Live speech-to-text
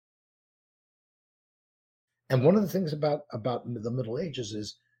And one of the things about the Middle Ages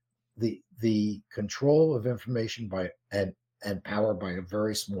is the control of information by and power by a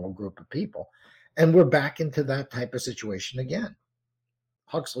very small group of people. And we're back into that type of situation again.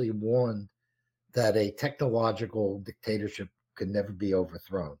 Huxley warned that a technological dictatorship could never be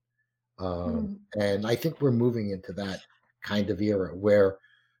overthrown. Mm. And I think we're moving into that kind of era where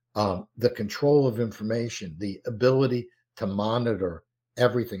the control of information, the ability to monitor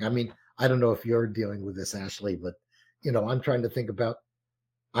everything. I mean, I don't know if you're dealing with this, Ashley, but I'm trying to think about.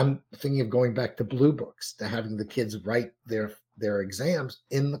 I'm thinking of going back to blue books, to having the kids write their exams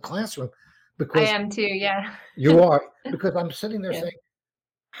in the classroom, I because am too, yeah. you are because I'm sitting there Yeah, saying,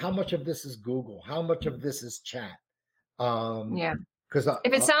 how much of this is Google? How much of this is chat? Um, yeah. because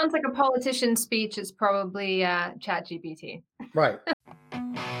If it sounds like a politician's speech, it's probably, ChatGPT. right.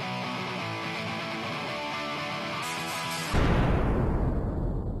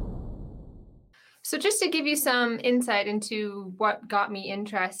 So just to give you some insight into what got me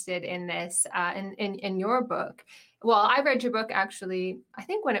interested in this, in your book. Well, I read your book actually, I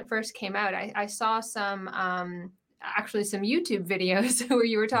think when it first came out. I saw some actually some YouTube videos where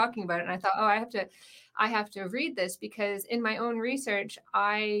you were talking about it, and I thought, oh, I have to read this because in my own research,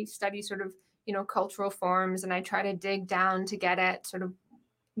 I study sort of, cultural forms, and I try to dig down to get at sort of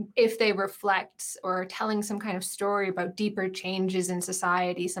if they reflect or are telling some kind of story about deeper changes in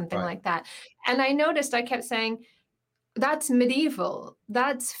society, something Right. like that. And I noticed I kept saying, that's medieval,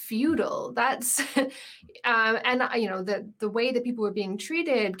 that's feudal, that's and the way that people were being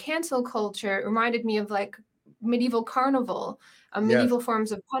treated, cancel culture reminded me of like medieval carnival, Yes. medieval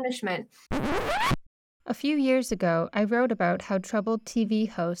forms of punishment. A few years ago, I wrote about how troubled TV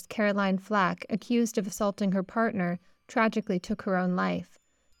host Caroline Flack, accused of assaulting her partner, tragically took her own life.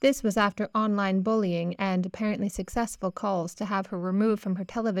 This was after online bullying and apparently successful calls to have her removed from her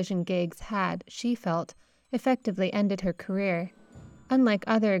television gigs had, she felt, effectively ended her career. Unlike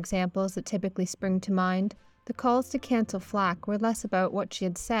other examples that typically spring to mind, the calls to cancel Flack were less about what she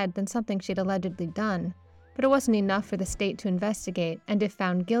had said than something she'd allegedly done. But it wasn't enough for the state to investigate, and if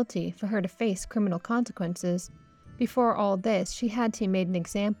found guilty, for her to face criminal consequences. Before all this, she had to be made an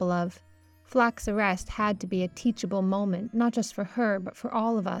example of. Flack's arrest had to be a teachable moment, not just for her, but for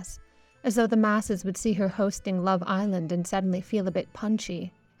all of us, as though the masses would see her hosting Love Island and suddenly feel a bit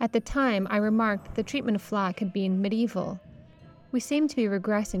punchy. At the time, I remarked that the treatment of Flack had been medieval. We seem to be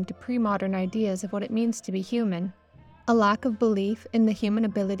regressing to pre-modern ideas of what it means to be human. A lack of belief in the human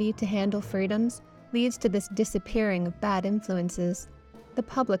ability to handle freedoms leads to this disappearing of bad influences. The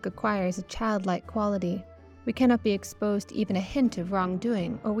public acquires a childlike quality. We cannot be exposed to even a hint of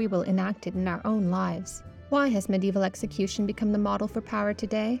wrongdoing, or we will enact it in our own lives. Why has medieval execution become the model for power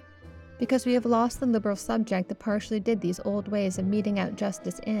today? Because we have lost the liberal subject that partially did these old ways of meting out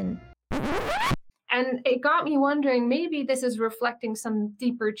justice in. And it got me wondering, maybe this is reflecting some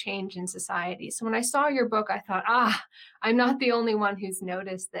deeper change in society. So when I saw your book, I thought, I'm not the only one who's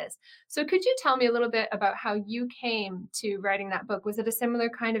noticed this. So could you tell me a little bit about how you came to writing that book? Was it a similar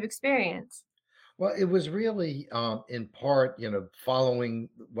kind of experience? Well, it was really in part, following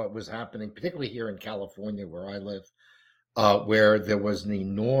what was happening, particularly here in California, where I live, where there was an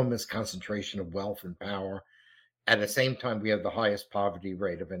enormous concentration of wealth and power. At the same time, we have the highest poverty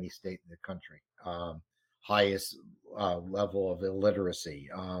rate of any state in the country, highest level of illiteracy.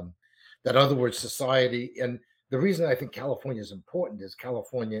 That, in other words, society, and the reason I think California is important is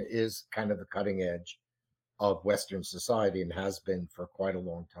California is kind of the cutting edge of Western society and has been for quite a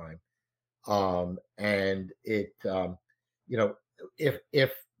long time. And it, you know,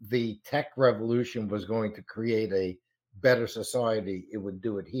 if the tech revolution was going to create a better society, it would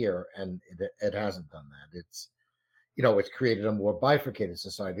do it here, and it hasn't done that. It's created a more bifurcated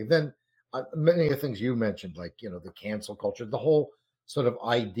society. Then many of the things you mentioned, like the cancel culture, the whole sort of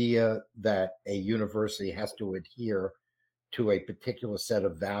idea that a university has to adhere to a particular set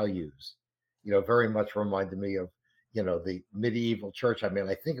of values, very much reminded me of the medieval church. I mean,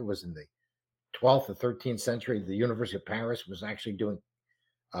 I think it was in the 12th or 13th century. The University of Paris was actually doing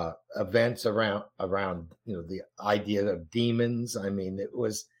events around the idea of demons. I mean, it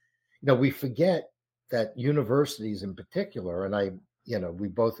was we forget that universities in particular, and we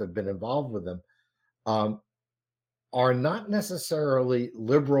both have been involved with them, um, are not necessarily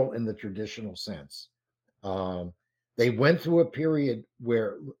liberal in the traditional sense. Um, they went through a period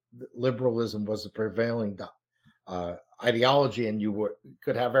where liberalism was the prevailing ideology, and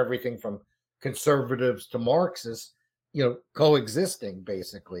could have everything from conservatives to Marxists, coexisting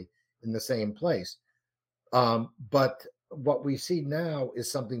basically in the same place. But what we see now is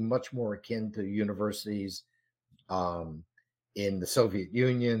something much more akin to universities um, in the Soviet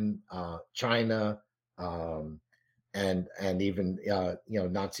Union, China, um, and even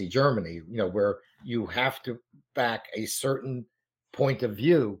Nazi Germany, where you have to back a certain point of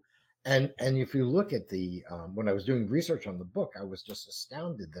view. And if you look at the when I was doing research on the book, I was just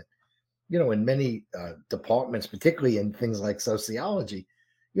astounded that in many departments, particularly in things like sociology,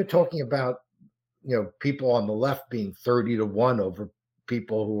 you're talking about people on the left being 30 to 1 over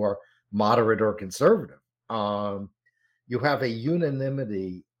people who are moderate or conservative. You have a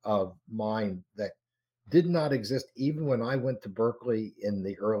unanimity of mind that did not exist even when I went to Berkeley in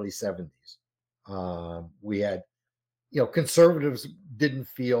the early 70s. We had, conservatives didn't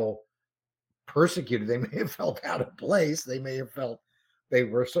feel persecuted. They may have felt out of place. They may have felt they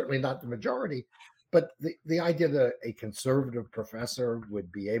were certainly not the majority. But the idea that a conservative professor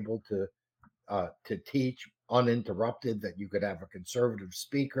would be able to teach uninterrupted, that you could have a conservative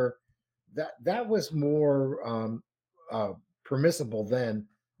speaker, that was more uh, permissible then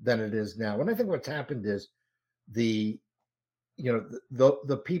than it is now. And I think what's happened is the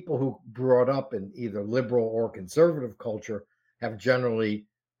the people who brought up in either liberal or conservative culture have generally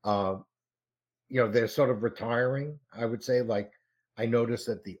uh, they're sort of retiring, I would say. Like, I notice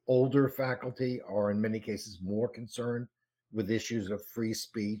that the older faculty are in many cases more concerned with issues of free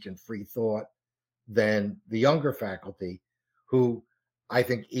speech and free thought than the younger faculty, who I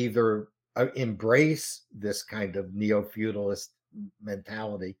think either embrace this kind of neo-feudalist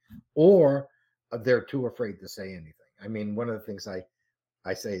mentality, or they're too afraid to say anything. I mean, one of the things I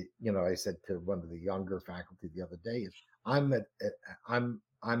say, I said to one of the younger faculty the other day is, I'm at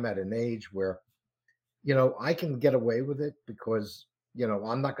an age where I can get away with it because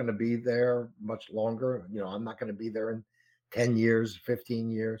I'm not going to be there much longer. I'm not going to be there in 10 years,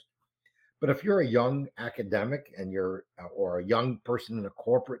 15 years. But if you're a young academic and you're or a young person in a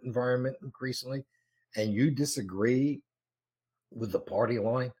corporate environment increasingly, and you disagree with the party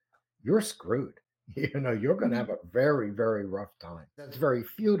line, you're screwed. You're going to have a very, very rough time. That's very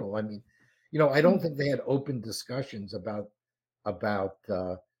feudal. I mean, I don't think they had open discussions about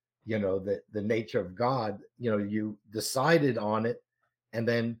the nature of God. You decided on it, and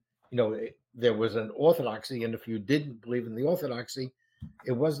then there was an orthodoxy, and if you didn't believe in the orthodoxy,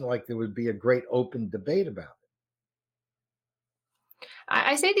 it wasn't like there would be a great open debate about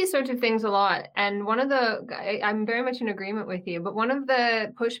I say these sorts of things a lot, and I'm very much in agreement with you, but one of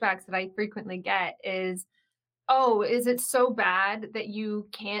the pushbacks that I frequently get is, oh, is it so bad that you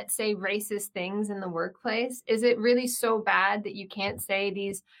can't say racist things in the workplace? Is it really so bad that you can't say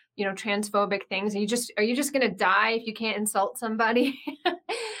these, transphobic things? Are you just going to die if you can't insult somebody?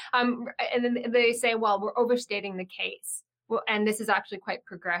 And then they say, well, we're overstating the case. Well, and this is actually quite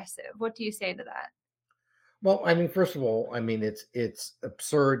progressive. What do you say to that? Well, I mean, first of all, I mean, it's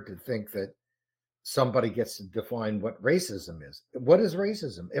absurd to think that somebody gets to define what racism is. What is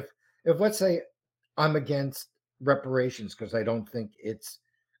racism? If let's say I'm against reparations because I don't think it's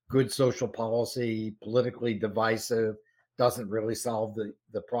good social policy, politically divisive, doesn't really solve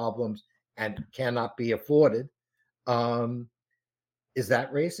the problems, and cannot be afforded. Um, is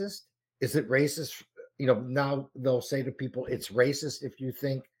that racist? Is it racist? Now they'll say to people, it's racist if you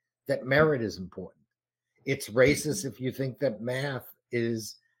think that merit is important. It's racist if you think that math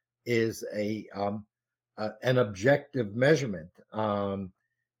is an objective measurement.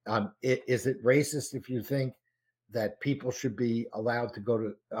 Is it racist if you think that people should be allowed to go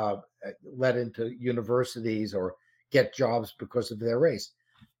to let into universities or get jobs because of their race?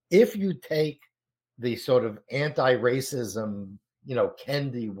 If you take the sort of anti-racism,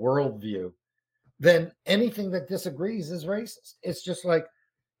 Kendi worldview, then anything that disagrees is racist. It's just like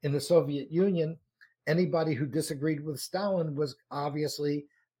in the Soviet Union, anybody who disagreed with Stalin was obviously,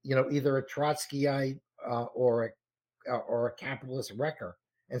 either a Trotskyite or a capitalist wrecker,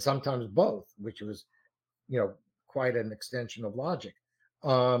 and sometimes both, which was, you know, quite an extension of logic.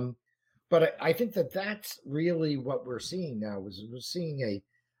 Um, but I think that that's really what we're seeing now. Is we're seeing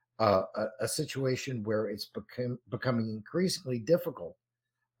a situation where it's becoming increasingly difficult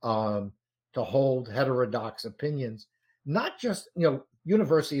um, to hold heterodox opinions. Not just,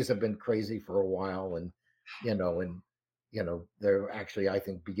 universities have been crazy for a while, and you know, and they're actually, I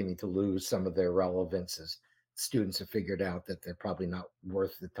think, beginning to lose some of their relevance as students have figured out that they're probably not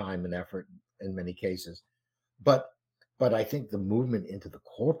worth the time and effort in many cases. But I think the movement into the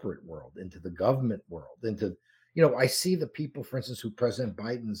corporate world, into the government world, into I see the people, for instance, who President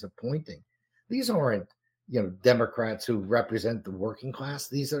Biden's appointing. These aren't Democrats who represent the working class.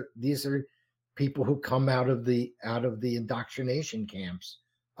 These are people who come out of the indoctrination camps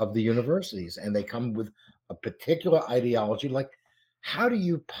of the universities, and they come with a particular ideology. Like, how do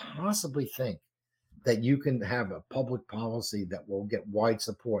you possibly think that you can have a public policy that will get wide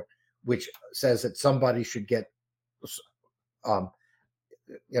support which says that somebody should get um,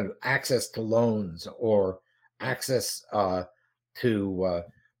 access to loans or access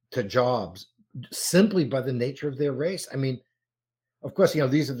to jobs simply by the nature of their race. I mean, of course,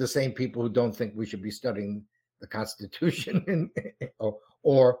 these are the same people who don't think we should be studying the Constitution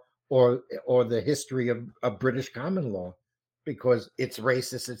or or the history of British common law because it's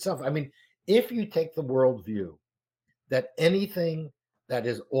racist itself. I mean, if you take the worldview that anything that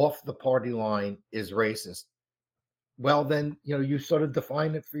is off the party line is racist, well, then you sort of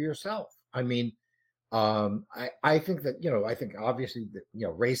define it for yourself. I mean, I think that I think obviously that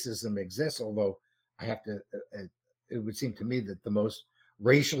racism exists, although I have to. It would seem to me that the most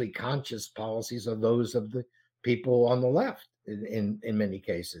racially conscious policies are those of the people on the left. In many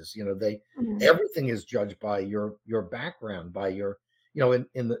cases, they Mhm. everything is judged by your background, by your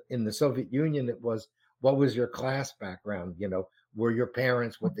in the Soviet Union it was what was your class background. Were your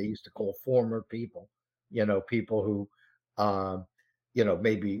parents what they used to call former people? People who um,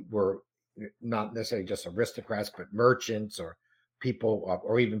 maybe were not necessarily just aristocrats, but merchants or people,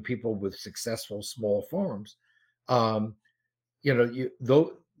 or even people with successful small farms. Um,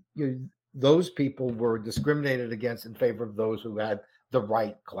 those people were discriminated against in favor of those who had the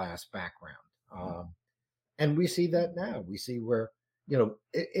right class background. And we see that now. We see where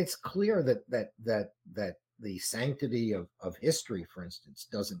it's clear that the sanctity of history, for instance,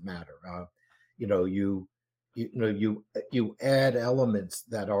 doesn't matter. You know, you you add elements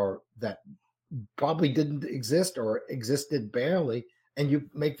that probably didn't exist or existed barely, and you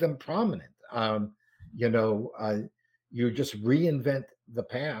make them prominent. You know, you just reinvent the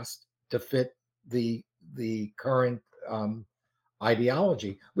past to fit the current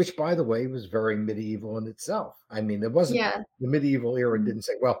ideology, which, by the way, was very medieval in itself. I mean, there wasn't Yeah. the medieval era Mhm. didn't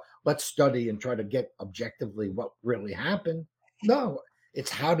say, "Well, let's study and try to get objectively what really happened." No,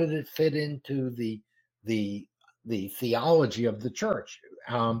 it's how did it fit into the the theology of the church.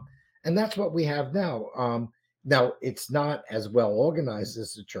 And that's what we have now. Now, it's not as well organized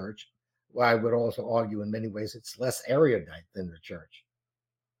as the church. Well, I would also argue in many ways it's less erudite than the church.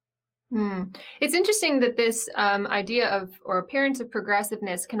 Hmm. It's interesting that this idea of or appearance of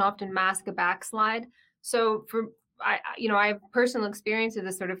progressiveness can often mask a backslide. So, I have personal experience of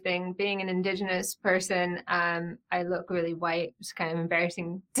this sort of thing. Being an Indigenous person, I look really white. It's kind of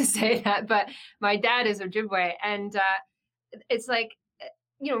embarrassing to say that, but my dad is Ojibwe, and it's like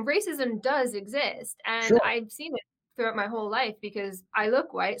racism does exist, and Sure. I've seen it throughout my whole life because I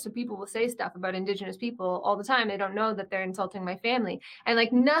look white, so people will say stuff about Indigenous people all the time. They don't know that they're insulting my family, and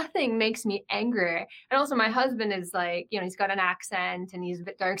like nothing makes me angrier. And also, my husband is like, he's got an accent and he's a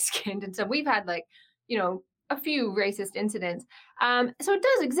bit dark skinned, and so we've had like, you know. A few racist incidents. So it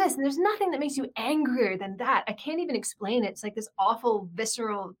does exist, and there's nothing that makes you angrier than that. I can't even explain it. It's like this awful,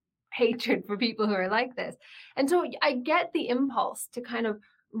 visceral hatred for people who are like this. And so I get the impulse to kind of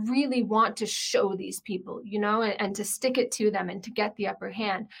really want to show these people, and to stick it to them and to get the upper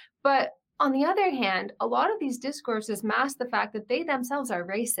hand. But on the other hand, a lot of these discourses mask the fact that they themselves are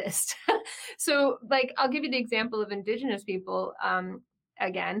racist. So, like, I'll give you the example of Indigenous people.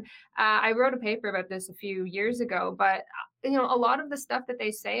 Again, I wrote a paper about this a few years ago, but a lot of the stuff that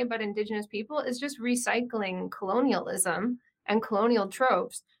they say about Indigenous people is just recycling colonialism and colonial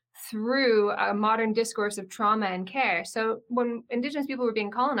tropes through a modern discourse of trauma and care. So when Indigenous people were being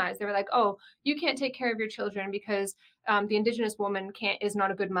colonized, they were like, "Oh, you can't take care of your children because the Indigenous woman is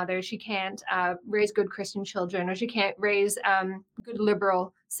not a good mother. She can't raise good Christian children, or she can't raise good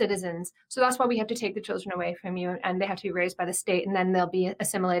liberal citizens. So that's why we have to take the children away from you, and they have to be raised by the state, and then they'll be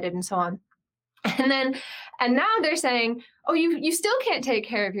assimilated, and so on." And now they're saying, "Oh, you still can't take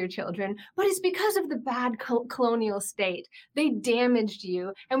care of your children, but it's because of the bad colonial state. They damaged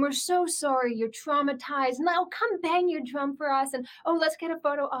you, and we're so sorry. You're traumatized. Now come bang your drum for us, and oh, let's get a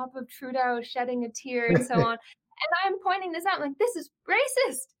photo op of Trudeau shedding a tear and so on." And I'm pointing this out, like, this is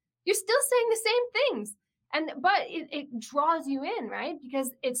racist. You're still saying the same things, but it draws you in, right?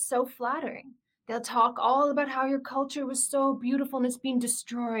 Because it's so flattering. They'll talk all about how your culture was so beautiful and it's been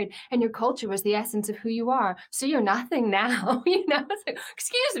destroyed, and your culture was the essence of who you are. So you're nothing now. It's like,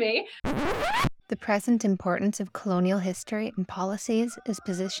 excuse me. The present importance of colonial history and policies is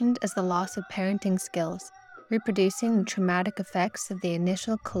positioned as the loss of parenting skills, reproducing the traumatic effects of the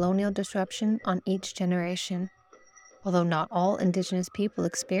initial colonial disruption on each generation. Although not all Indigenous people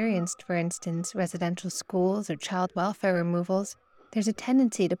experienced, for instance, residential schools or child welfare removals, there's a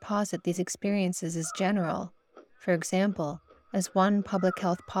tendency to posit these experiences as general. For example, as one Public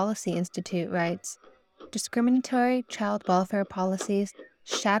Health Policy Institute writes, discriminatory child welfare policies,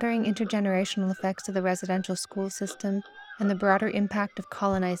 shattering intergenerational effects of the residential school system, and the broader impact of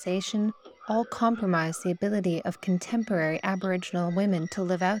colonization all compromise the ability of contemporary Aboriginal women to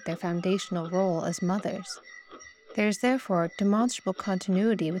live out their foundational role as mothers. There is therefore demonstrable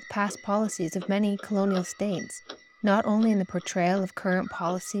continuity with past policies of many colonial states, not only in the portrayal of current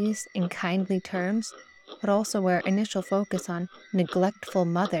policies in kindly terms, but also where initial focus on neglectful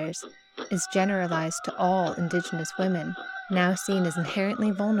mothers is generalized to all Indigenous women, now seen as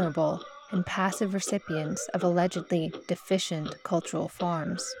inherently vulnerable and passive recipients of allegedly deficient cultural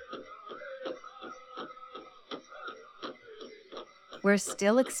forms. We're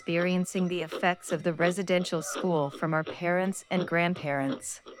still experiencing the effects of the residential school from our parents and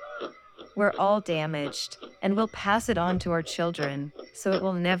grandparents. We're all damaged, and we'll pass it on to our children, so it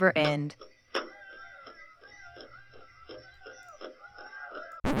will never end.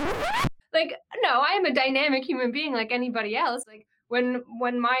 Like, no, I am a dynamic human being like anybody else. Like when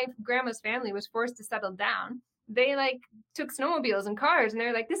my grandma's family was forced to settle down, they like took snowmobiles and cars and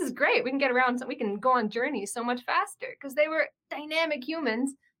they're like, this is great. We can get around, so we can go on journeys so much faster because they were dynamic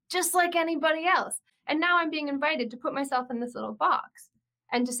humans just like anybody else. And now I'm being invited to put myself in this little box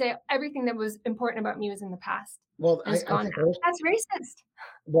and to say everything that was important about me was in the past Well, and it's I gone think now. also, That's racist.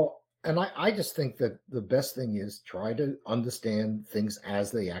 well, and I just think that the best thing is try to understand things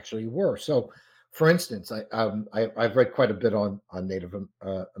as they actually were. So, for instance, I've read quite a bit on Native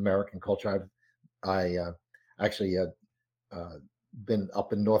American culture. I actually uh, been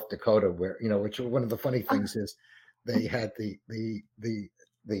up in North Dakota, where which one of the funny things is they had the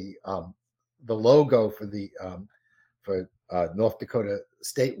the logo for North Dakota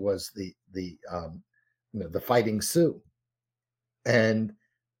State was the Fighting Sioux, and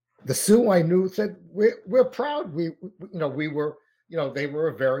the Sioux I knew said we're proud. We were they were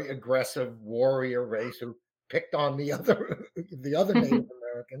a very aggressive warrior race who picked on the other the other Native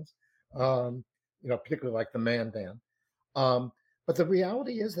Americans, particularly like the Mandan. Um, but the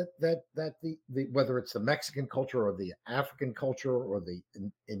reality is that the whether it's the Mexican culture or the African culture or the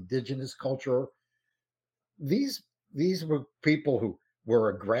indigenous culture, these were people who were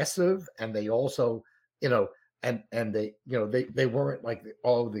aggressive, and they also you know and they weren't like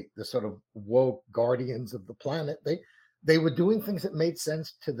the sort of woke guardians of the planet. They were doing things that made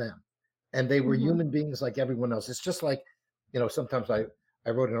sense to them, and they were Mhm. human beings like everyone else. It's just like sometimes I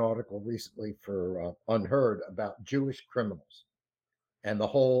wrote an article recently for Unheard about Jewish criminals and the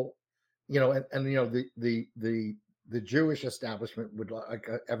whole and the Jewish establishment would like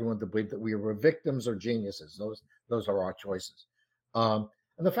everyone to believe that we were victims or geniuses. Those are our choices.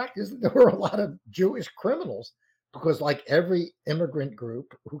 And the fact is that there were a lot of Jewish criminals because, like every immigrant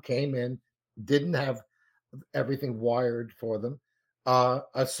group who came in, didn't have everything wired for them.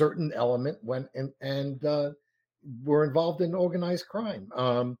 A certain element went and were involved in organized crime.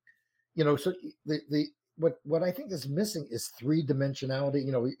 So the what I think is missing is three dimensionality.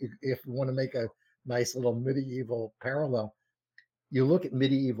 If you want to make a nice little medieval parallel, you look at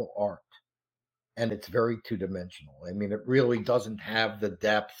medieval art, and it's very two dimensional. I mean, it really doesn't have the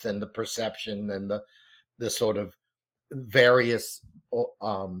depth and the perception and the sort of various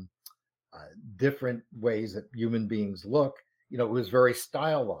um, different ways that human beings look. It was very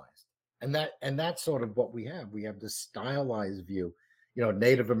stylized, and that's sort of what we have. We have this stylized view.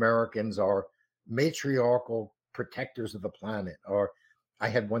 Native Americans are matriarchal protectors of the planet. Or I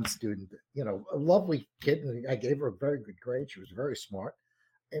had one student, a lovely kid, and I gave her a very good grade. She was very smart,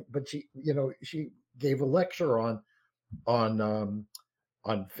 but she gave a lecture on um,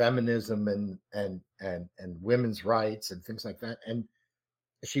 on feminism and women's rights and things like that, and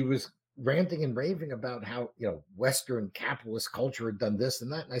she was ranting and raving about how Western capitalist culture had done this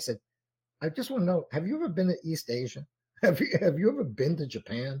and that. And I said, I just want to know, have you ever been to East Asia? Have you ever been to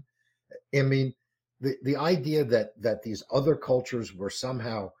Japan? I mean, the idea that these other cultures were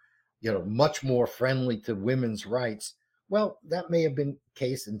somehow much more friendly to women's rights. Well, that may have been the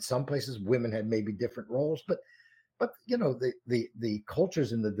case in some places. Women had maybe different roles, but the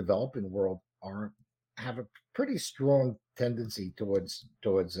cultures in the developing world are have a pretty strong tendency towards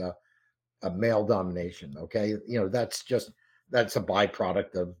male domination. Okay, that's a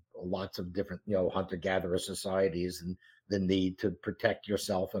byproduct of lots of different hunter gatherer societies and the need to protect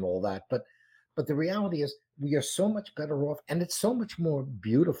yourself and all that. But the reality is we are so much better off, and it's so much more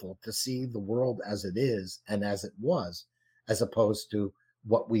beautiful to see the world as it is and as it was, as opposed to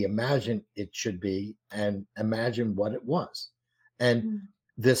what we imagine it should be and imagine what it was. And Mm.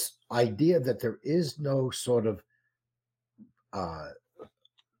 this idea that there is no sort of uh,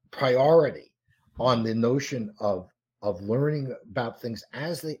 priority on the notion of learning about things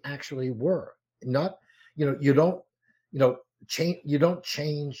as they actually were. Not, you don't, change. You don't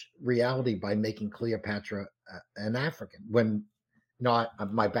change reality by making Cleopatra an African. When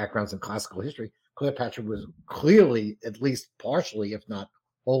my background's in classical history, Cleopatra was clearly, at least partially, if not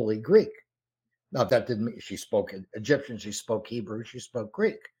wholly, Greek. Now that didn't mean she spoke Egyptian, she spoke Hebrew, she spoke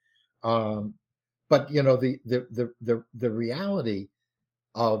Greek. Um, but the reality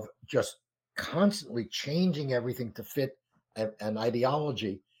of just constantly changing everything to fit an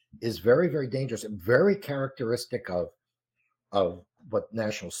ideology is very, very dangerous and very characteristic of what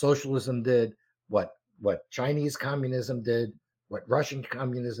National Socialism did, what Chinese communism did, what Russian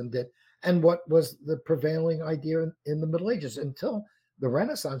communism did, and what was the prevailing idea in the Middle Ages. Until the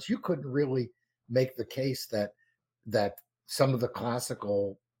Renaissance, you couldn't really make the case that some of the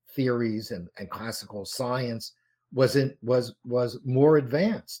classical theories and classical science was more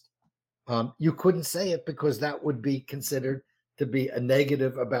advanced. You couldn't say it because that would be considered to be a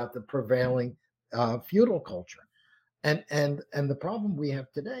negative about the prevailing feudal culture. And the problem we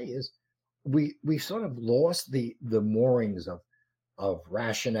have today is we sort of lost the moorings of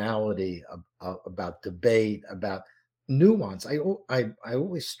rationality, about debate, about nuance. I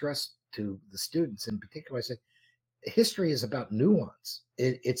always stress to the students in particular, I say, history is about nuance.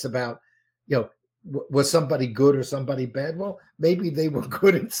 It's about, was somebody good or somebody bad? Well, maybe they were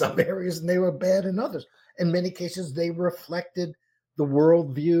good in some areas and they were bad in others. In many cases, they reflected the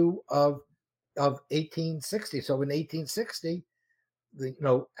worldview of 1860. So in 1860,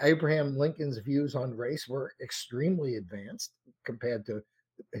 Abraham Lincoln's views on race were extremely advanced compared to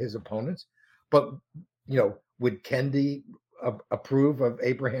his opponents. But would Kennedy approve of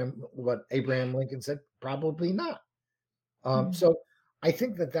what Abraham Lincoln said? Probably not. So I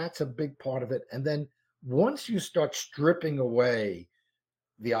think that's a big part of it. And then once you start stripping away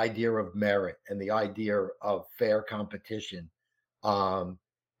the idea of merit and the idea of fair competition,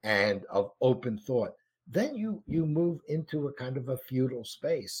 and of open thought, then you move into a kind of a feudal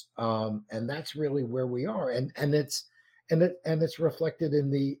space, and that's really where we are. And it's reflected in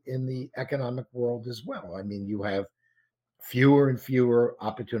the economic world as well. I mean, you have fewer and fewer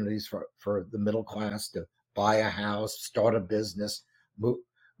opportunities for the middle class to buy a house, start a business,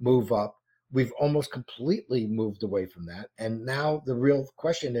 move up. We've almost completely moved away from that. And now the real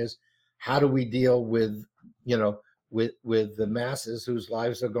question is, how do we deal with, with the masses whose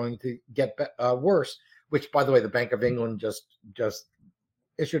lives are going to get worse? Which, by the way, the Bank of England just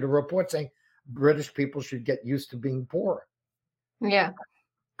issued a report saying British people should get used to being poor. Yeah.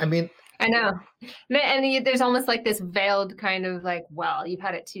 I mean, I know. And there's almost like this veiled kind of like, well, you've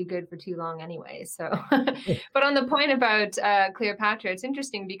had it too good for too long anyway. So, but on the point about Cleopatra, it's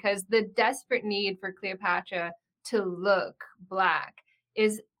interesting because the desperate need for Cleopatra to look Black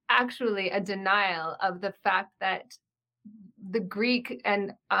is actually a denial of the fact that the Greek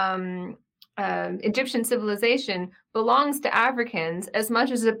and Egyptian civilization belongs to Africans as much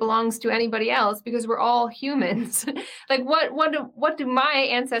as it belongs to anybody else, because we're all humans. Like what do my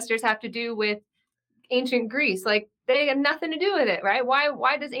ancestors have to do with ancient Greece? Like they had nothing to do with it, right?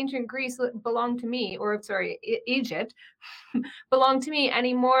 Why does ancient Greece belong to me, or sorry, Egypt belong to me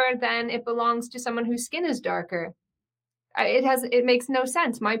any more than it belongs to someone whose skin is darker? It makes no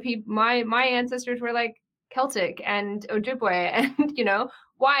sense. My ancestors were like Celtic and Ojibwe, and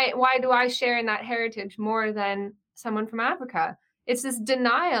why do I share in that heritage more than someone from Africa? It's this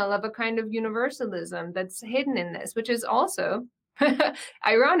denial of a kind of universalism that's hidden in this, which is also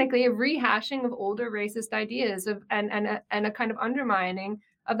ironically a rehashing of older racist ideas and a kind of undermining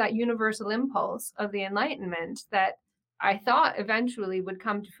of that universal impulse of the Enlightenment that I thought eventually would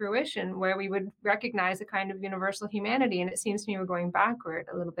come to fruition, where we would recognize a kind of universal humanity. And it seems to me we're going backward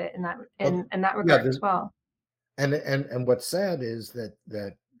a little bit in that regard as well. And what's sad is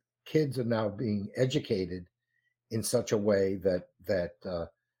that kids are now being educated in such a way that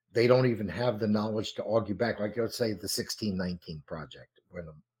they don't even have the knowledge to argue back. Like, let's say the 1619 Project,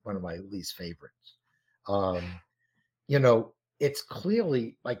 one of my least favorites. It's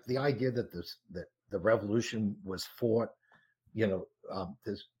clearly like the idea that the revolution was fought, to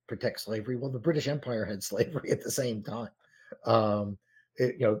protect slavery. Well, the British Empire had slavery at the same time.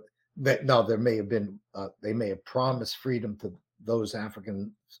 Now there may have been, they may have promised freedom to those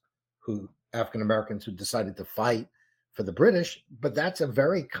African Americans who decided to fight for the British, but that's a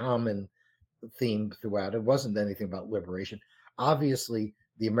very common theme throughout. It wasn't anything about liberation. Obviously,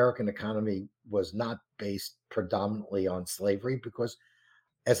 the American economy was not based predominantly on slavery because,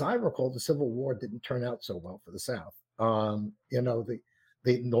 as I recall, the Civil War didn't turn out so well for the South.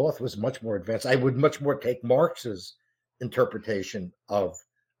 The North was much more advanced. I would much more take Marx's interpretation of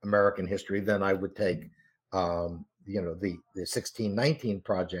American history than I would take, the 1619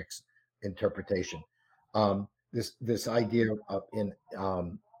 Project's interpretation. this idea of in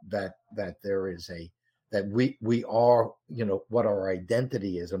that there is a that we are, what our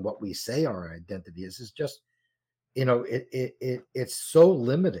identity is and what we say our identity is just, it's so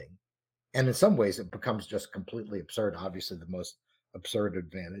limiting, and in some ways it becomes just completely absurd. Obviously, the most absurd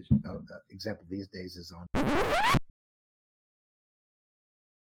example these days is on